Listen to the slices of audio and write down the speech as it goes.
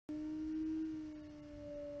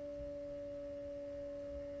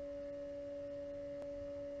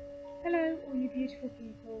Hello all you beautiful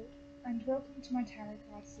people, and welcome to my tarot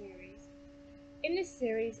card series. In this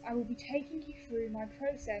series I will be taking you through my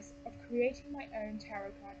process of creating my own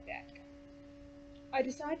tarot card deck. I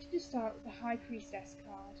decided to start with the High Priestess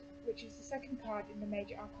card, which is the second card in the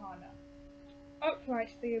Major Arcana.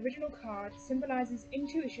 Upright, the original card symbolises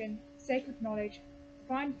intuition, sacred knowledge,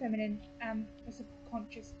 divine feminine, and the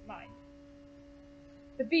subconscious mind.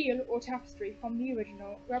 The veil or tapestry from the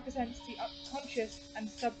original represents the unconscious and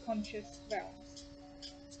subconscious realms.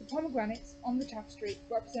 The pomegranates on the tapestry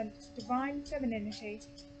represent divine femininity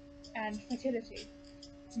and fertility.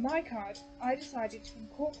 For my card, I decided to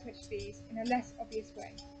incorporate these in a less obvious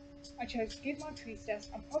way. I chose to give my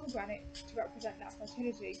priestess a pomegranate to represent that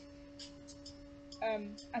fertility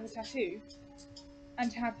as a tattoo,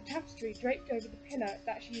 and to have the tapestry draped over the pillar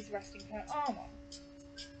that she is resting her arm on.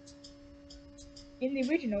 In the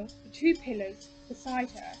original, the two pillars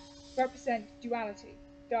beside her represent duality,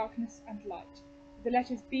 darkness and light, with the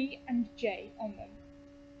letters B and J on them.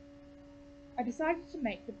 I decided to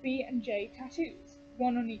make the B and J tattoos,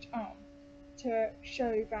 one on each arm, to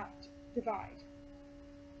show that divide.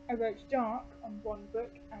 I wrote dark on one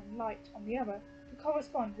book and light on the other to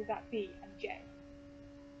correspond with that B and J.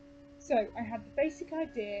 So I had the basic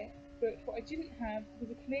idea, but what I didn't have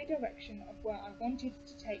was a clear direction of where I wanted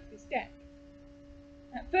to take this deck.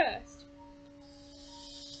 At first,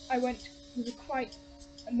 I went with quite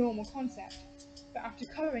a normal concept, but after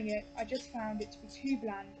colouring it, I just found it to be too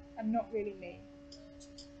bland and not really me.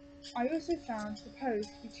 I also found the pose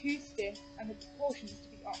to be too stiff and the proportions to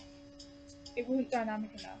be off. It wasn't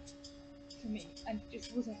dynamic enough for me and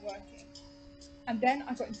just wasn't working. And then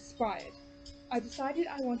I got inspired. I decided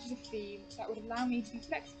I wanted a theme that would allow me to be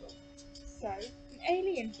flexible. So, an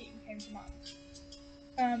alien theme came to mind.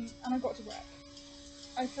 And I got to work.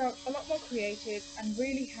 I felt a lot more creative and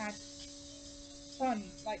really had fun,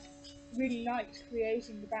 really liked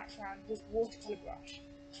creating the background with watercolour brush.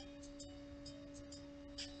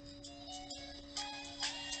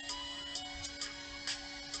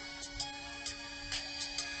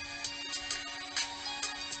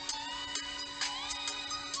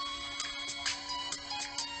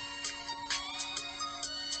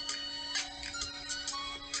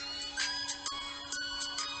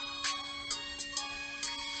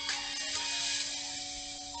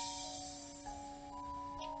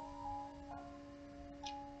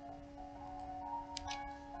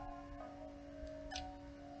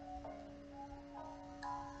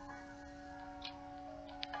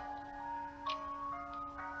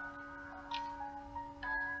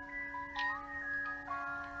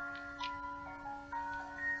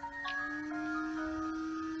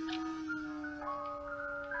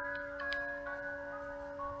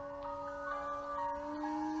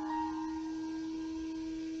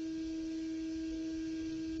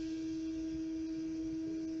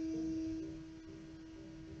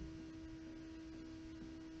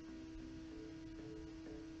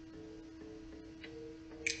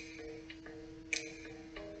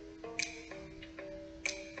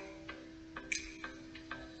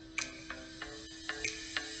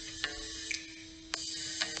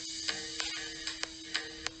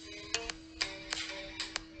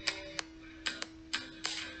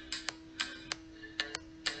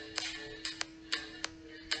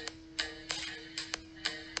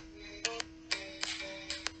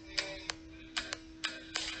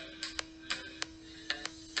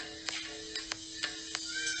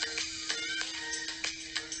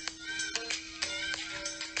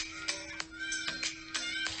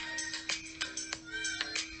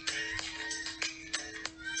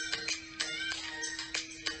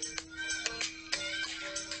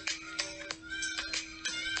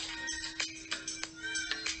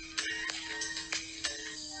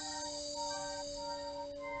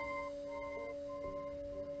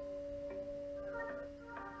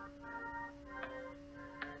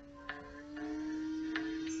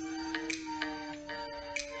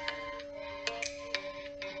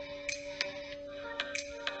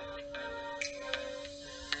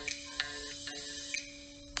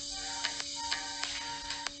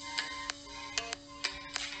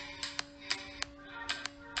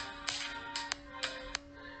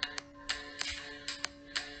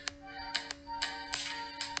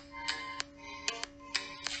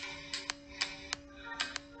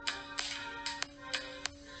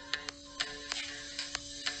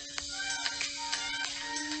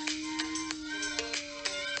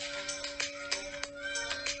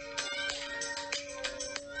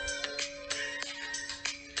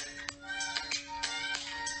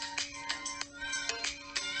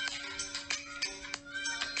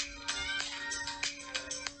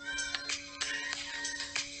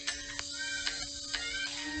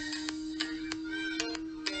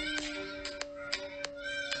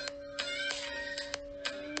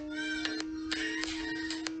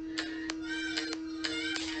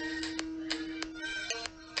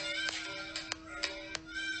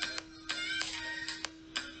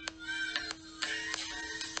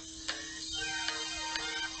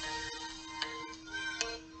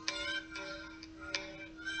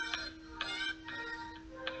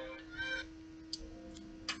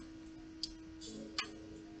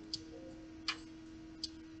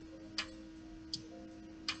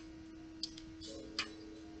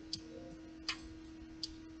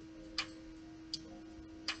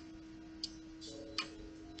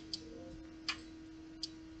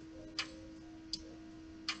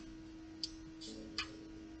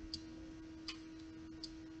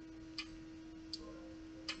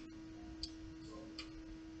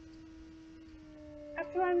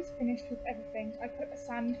 After I was finished with everything, I put a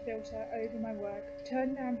sand filter over my work,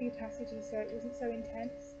 turned down the opacity so it wasn't so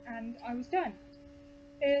intense, and I was done.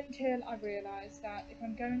 Until I realised that if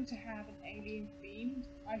I'm going to have an alien theme,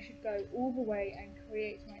 I should go all the way and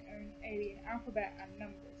create my own alien alphabet and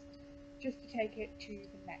numbers, just to take it to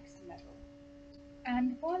the next level.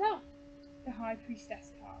 And voila! The High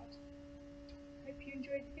Priestess card. Hope you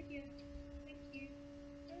enjoyed the video.